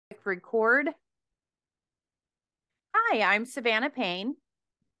click record. Hi, I'm Savannah Payne.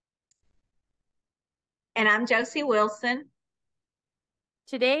 And I'm Josie Wilson.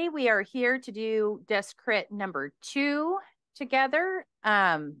 Today we are here to do Desk Crit number 2 together.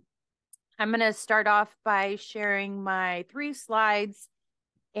 I'm going to start off by sharing my 3 slides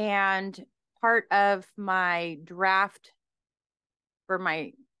and part of my draft for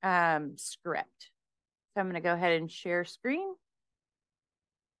my script. So I'm going to go ahead and share screen.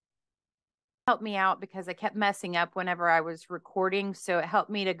 Helped me out because I kept messing up whenever I was recording. So it helped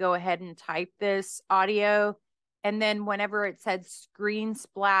me to go ahead and type this audio. And then whenever it said screen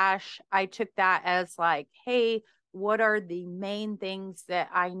splash, I took that as like, hey, what are the main things that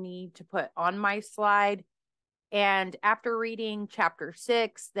I need to put on my slide? And after reading chapter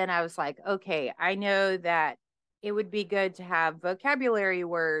 6, then I was like, okay, I know that it would be good to have vocabulary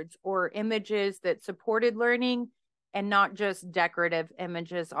words or images that supported learning and not just decorative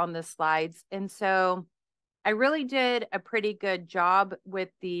images on the slides. And so I really did a pretty good job with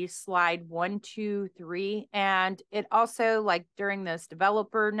the slide 1, 2, 3. And it also, like during those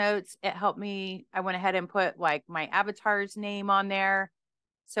developer notes, it helped me. I went ahead and put like my avatar's name on there.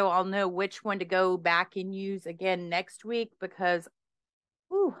 So I'll know which one to go back and use again next week because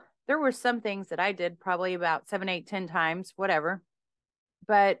there were some things that I did probably about 7, 8, 10 times, whatever.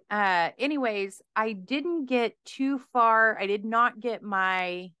 But anyways, I didn't get too far. I did not get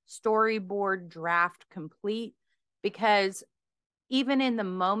my storyboard draft complete because even in the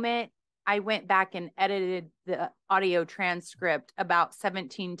moment, I went back and edited the audio transcript about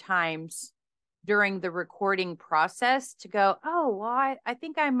 17 times during the recording process to go, oh, well, I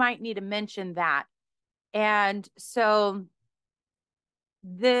think I might need to mention that. And so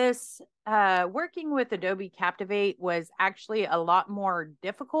this working with Adobe Captivate was actually a lot more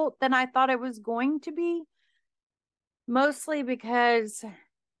difficult than I thought it was going to be, mostly because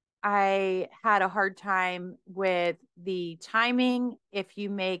I had a hard time with the timing. If you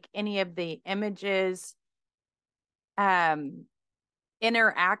make any of the images um,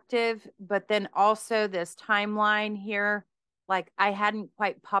 interactive, but then also this timeline here, like I hadn't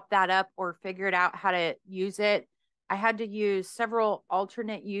quite popped that up or figured out how to use it. I had to use several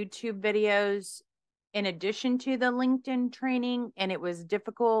alternate YouTube videos in addition to the LinkedIn training, and it was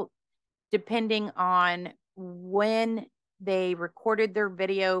difficult depending on when they recorded their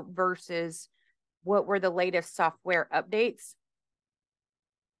video versus what were the latest software updates.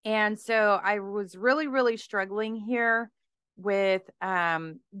 And so I was really, really struggling here with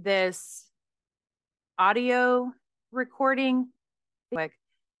this audio recording.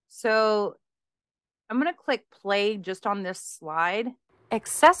 So I'm going to click play just on this slide.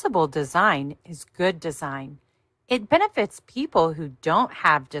 Accessible design is good design. It benefits people who don't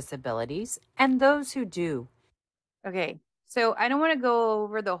have disabilities and those who do. Okay, so I don't want to go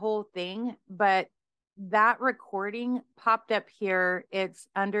over the whole thing, but that recording popped up here. It's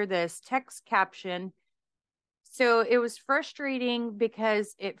under this text caption. So it was frustrating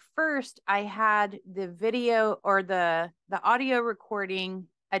because at first I had the video or the audio recording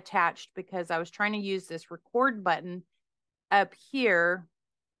attached because I was trying to use this record button up here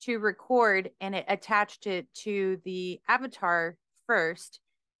to record, and it attached it to the avatar first.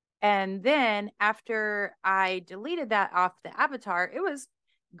 And then after I deleted that off the avatar, it was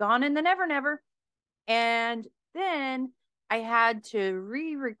gone in the never never. And then I had to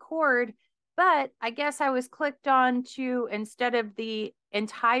re-record, but I guess I was clicked on to, instead of the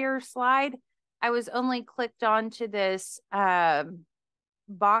entire slide, I was only clicked on to this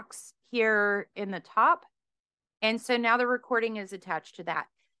box here in the top. And so now the recording is attached to that.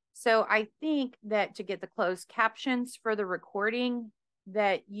 So I think that to get the closed captions for the recording,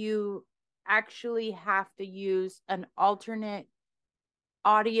 that you actually have to use an alternate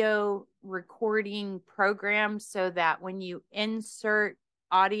audio recording program so that when you insert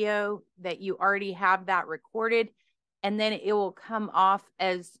audio that you already have that recorded, and then it will come off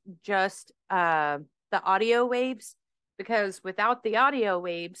as just the audio waves, because without the audio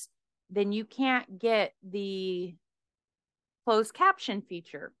waves then you can't get the closed caption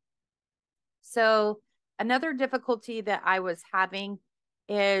feature. So another difficulty that I was having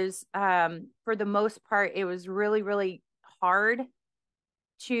is for the most part, it was really, really hard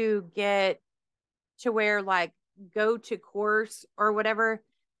to get to where like go to course or whatever.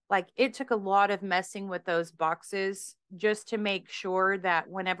 Like it took a lot of messing with those boxes just to make sure that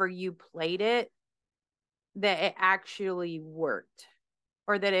whenever you played it, that it actually worked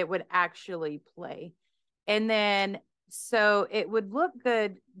or that it would actually play. And then so it would look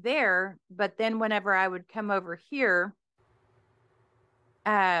good there, but then whenever I would come over here,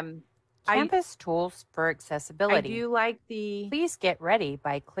 Canvas tools for I accessibility. do like the Please get ready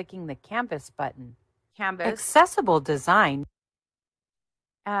by clicking the Canvas button. Canvas. Accessible design.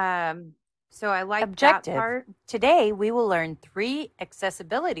 So I like Objective. that part. Today, we will learn 3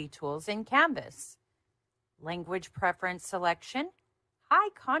 accessibility tools in Canvas. Language preference selection, high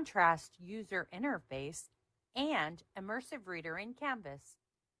contrast user interface, and immersive reader in Canvas.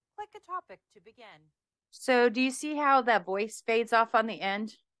 Click a topic to begin. So do you see how that voice fades off on the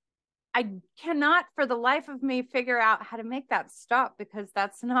end? I cannot for the life of me figure out how to make that stop because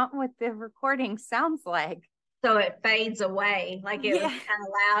that's not what the recording sounds like. So it fades away, like it was kind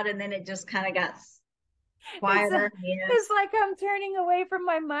of loud, and then it just kind of got quieter. It's like I'm turning away from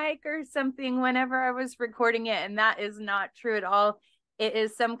my mic or something whenever I was recording it, and that is not true at all. It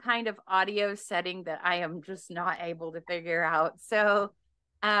is some kind of audio setting that I am just not able to figure out. So,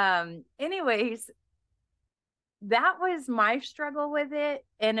 anyways, that was my struggle with it.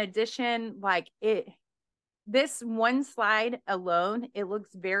 In addition, this one slide alone, it looks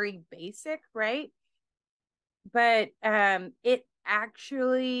very basic, right? But it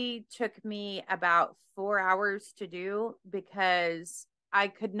actually took me about 4 hours to do because I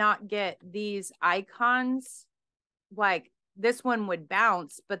could not get these icons. Like this one would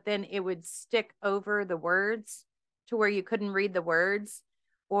bounce, but then it would stick over the words to where you couldn't read the words,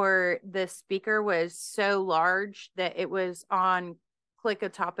 or the speaker was so large that it was on click a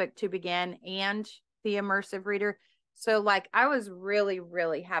topic to begin and the immersive reader. So like I was really,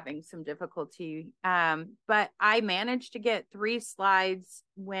 really having some difficulty. But I managed to get 3 slides.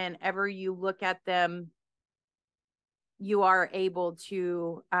 Whenever you look at them, you are able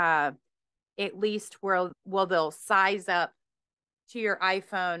to at least they'll size up to your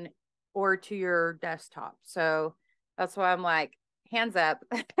iPhone or to your desktop. So that's why I'm like, hands up,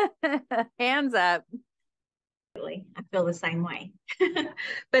 hands up. I feel the same way.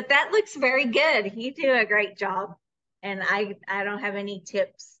 But that looks very good. You do a great job. And I don't have any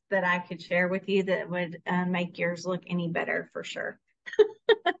tips that I could share with you that would make yours look any better for sure.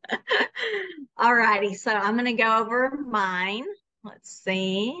 All righty, so I'm going to go over mine. Let's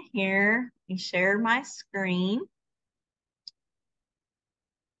see here. Let me share my screen.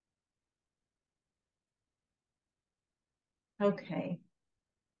 Okay.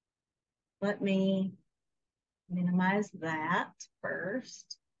 Let me minimize that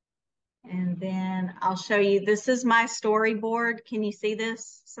first. And then I'll show you, this is my storyboard. Can you see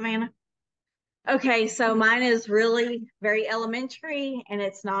this, Savannah? Okay, so mine is really very elementary and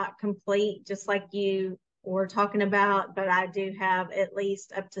it's not complete, just like you were talking about, but I do have at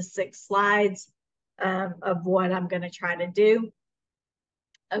least up to 6 slides of what I'm going to try to do.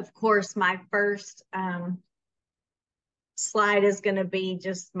 Of course, my first slide is going to be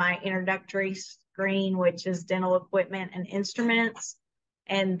just my introductory screen, which is dental equipment and instruments.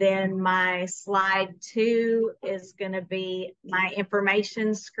 And then my slide 2 is going to be my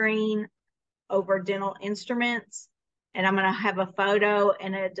information screen over dental instruments. And I'm going to have a photo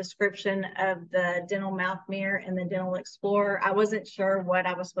and a description of the dental mouth mirror and the dental explorer. I wasn't sure what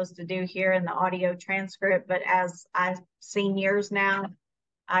I was supposed to do here in the audio transcript, but as I've seen yours now,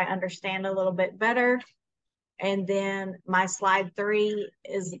 I understand a little bit better. And then my slide 3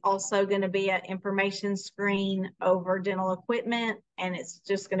 is also going to be an information screen over dental equipment. And it's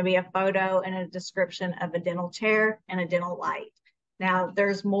just going to be a photo and a description of a dental chair and a dental light. Now,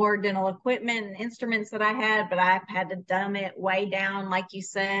 there's more dental equipment and instruments that I had, but I've had to dumb it way down, like you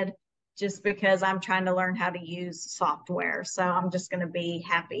said, just because I'm trying to learn how to use software. So I'm just going to be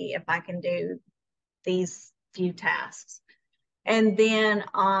happy if I can do these few tasks. And then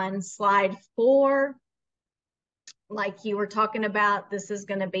on slide 4, like you were talking about, this is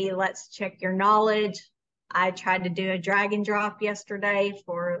going to be let's check your knowledge. I tried to do a drag and drop yesterday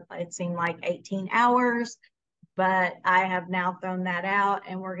for, it seemed like 18 hours. But I have now thrown that out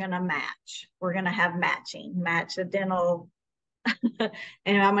and we're going to match. We're going to have match a dental.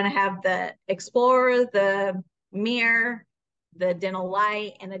 And I'm going to have the Explorer, the mirror, the dental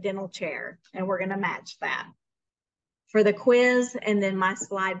light, and a dental chair. And we're going to match that for the quiz. And then my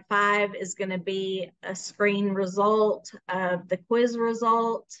slide 5 is going to be a screen result of the quiz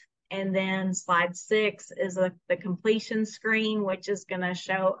result. And then slide 6 is the completion screen, which is going to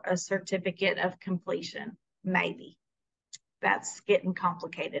show a certificate of completion. Maybe. That's getting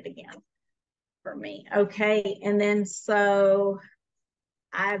complicated again for me. Okay, and then so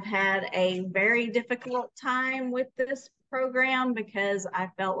I've had a very difficult time with this program because I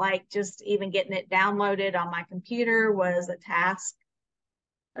felt like just even getting it downloaded on my computer was a task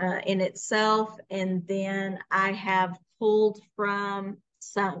in itself. And then I have pulled from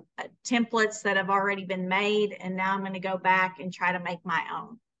some templates that have already been made, and now I'm going to go back and try to make my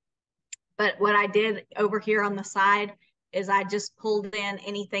own. But what I did over here on the side is I just pulled in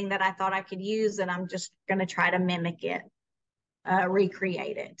anything that I thought I could use, and I'm just going to try to mimic it,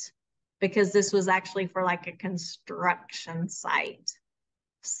 recreate it, because this was actually for like a construction site.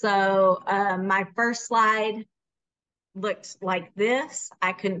 So my first slide looked like this.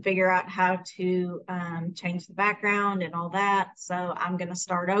 I couldn't figure out how to change the background and all that. So I'm going to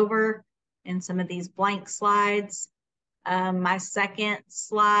start over in some of these blank slides. My second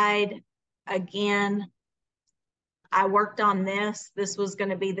slide, again, I worked on this. This was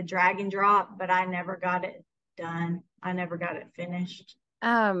going to be the drag and drop, but I never got it done. I never got it finished.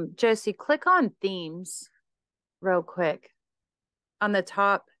 Josie, click on themes real quick on the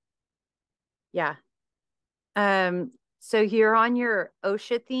top. Yeah. So you're on your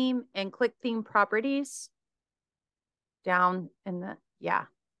OSHA theme and click theme properties down in the, yeah.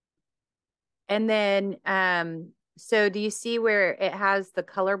 And then, so do you see where it has the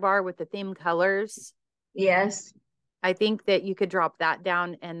color bar with the theme colors? Yes. I think that you could drop that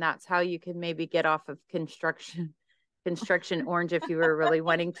down, and that's how you could maybe get off of construction orange if you were really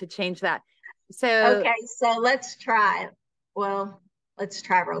wanting to change that. So, okay, so let's try. Well, let's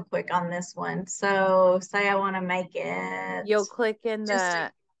try real quick on this one. So say I want to make it. You'll click in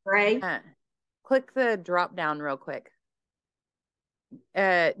the gray. Click the drop down real quick.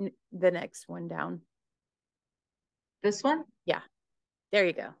 The next one down. This one? Yeah. There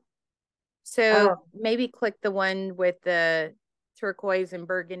you go. So maybe click the one with the turquoise and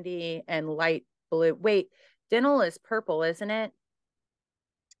burgundy and light blue. Wait, dental is purple, isn't it?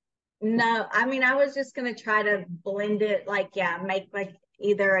 No, I mean, I was just going to try to blend it, like, yeah, make like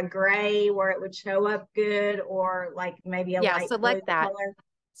either a gray where it would show up good, or like maybe a light select blue that. color.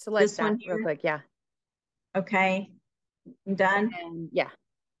 Select this that one real quick. Yeah. Okay. I'm done. And yeah.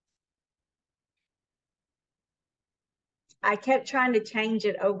 I kept trying to change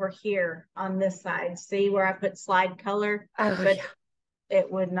it over here on this side. See where I put slide color? But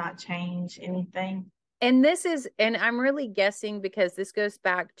it would not change anything. And this is, and I'm really guessing because this goes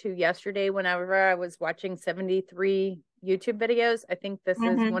back to yesterday whenever I was watching 73 YouTube videos. I think this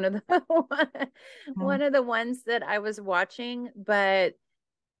is one of the one of the ones that I was watching, but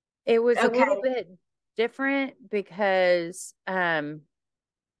it was a little bit different because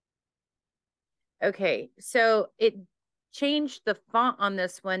okay, so it changed the font on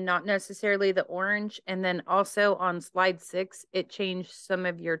this one, not necessarily the orange, and then also on slide 6 it changed some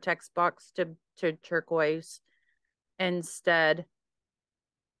of your text box to turquoise instead.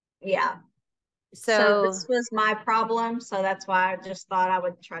 Yeah. So this was my problem, so that's why I just thought I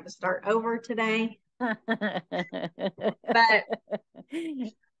would try to start over today. But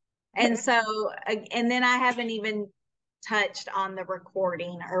and so and then I haven't even touched on the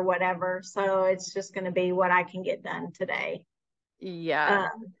recording or whatever, so it's just going to be what I can get done today. Yeah.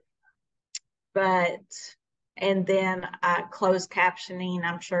 But and then closed captioning,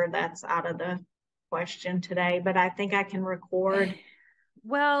 I'm sure that's out of the question today, but I think I can record.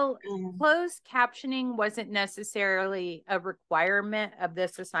 Well, closed captioning wasn't necessarily a requirement of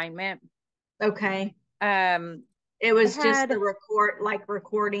this assignment. Okay. It was just the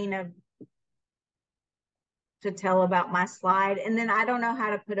recording of to tell about my slide. And then I don't know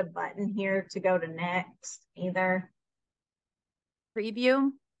how to put a button here to go to next either. Preview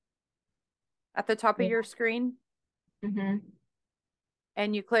at the top of your screen.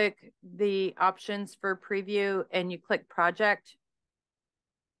 And you click the options for preview and you click project.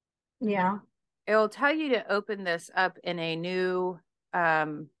 Yeah. It'll tell you to open this up in a new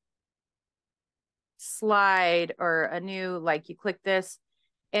slide or a new, like you click this.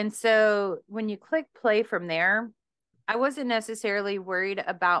 And so when you click play from there, I wasn't necessarily worried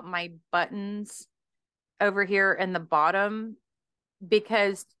about my buttons over here in the bottom,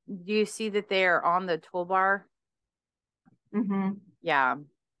 because you see that they're on the toolbar. Yeah.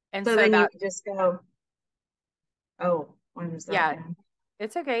 And so then you just go, when is that? Yeah,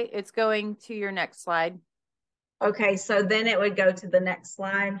 it's okay. It's going to your next slide. Okay, so then it would go to the next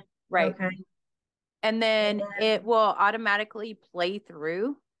slide. Right. Okay. And then it will automatically play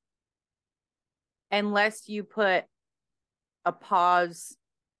through unless you put a pause,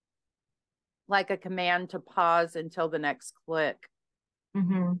 like a command to pause until the next click.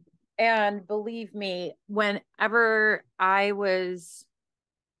 And believe me, whenever I was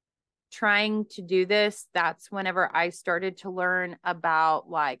trying to do this, that's whenever I started to learn about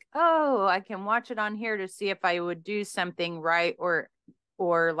like, oh, I can watch it on here to see if I would do something right, or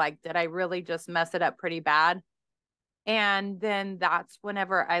like, did I really just mess it up pretty bad? And then that's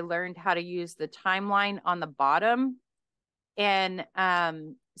whenever I learned how to use the timeline on the bottom. And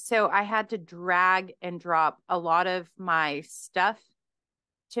so I had to drag and drop a lot of my stuff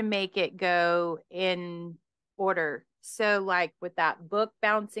to make it go in order. So like with that book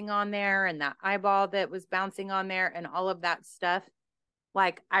bouncing on there and that eyeball that was bouncing on there and all of that stuff,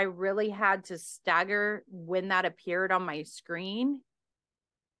 like I really had to stagger when that appeared on my screen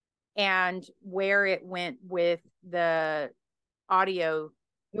and where it went with the audio.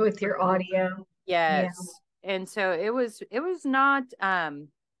 With your audio. Yes. Yeah. And so it was not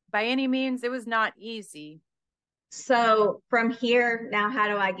by any means, it was not easy. So from here, now how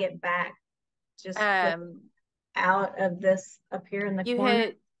do I get back? Just click out of this up here in the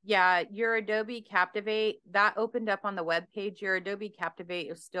corner. Your Adobe Captivate that opened up on the web page. Your Adobe Captivate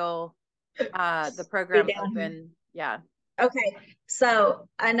is still the program open. Yeah. Okay. So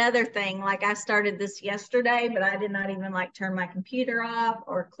another thing, like I started this yesterday, but I did not even like turn my computer off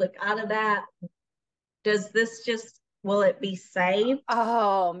or click out of that. Does this just, will it be saved?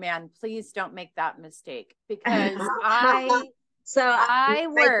 Oh man, please don't make that mistake because I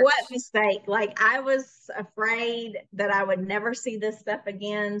worked. What mistake? Like I was afraid that I would never see this stuff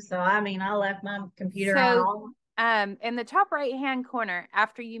again. So I mean, I left my computer on. In the top right hand corner,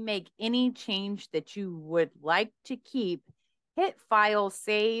 after you make any change that you would like to keep, hit File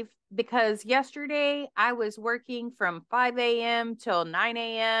Save, because yesterday I was working from 5 a.m. till 9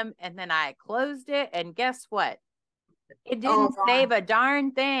 a.m. and then I closed it, and guess what? It didn't save a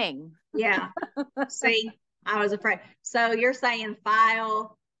darn thing. Yeah. See, I was afraid. So you're saying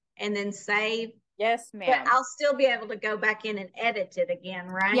file and then save? Yes, ma'am. But I'll still be able to go back in and edit it again,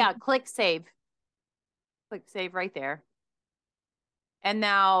 right? Yeah, click save. Click save right there. And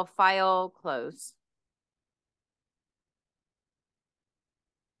now file close.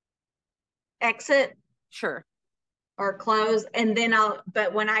 Exit? Sure. Or close, and then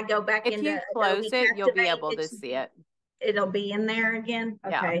but when I go back if you close Adobe it, you'll be able to see it. It'll be in there again.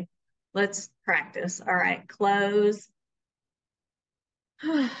 Okay. Yeah. Let's practice. All right. Close.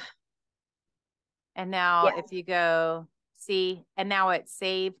 And now if you go see, and now it's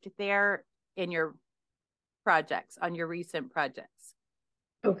saved there in your projects, on your recent projects.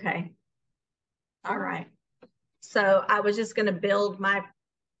 Okay. All right. So I was just going to build my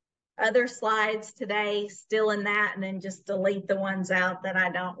other slides today, still in that, and then just delete the ones out that I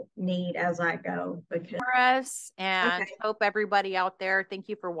don't need as I go. For us, and hope everybody out there, thank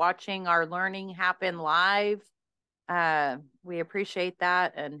you for watching our learning happen live. We appreciate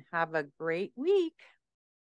that and have a great week.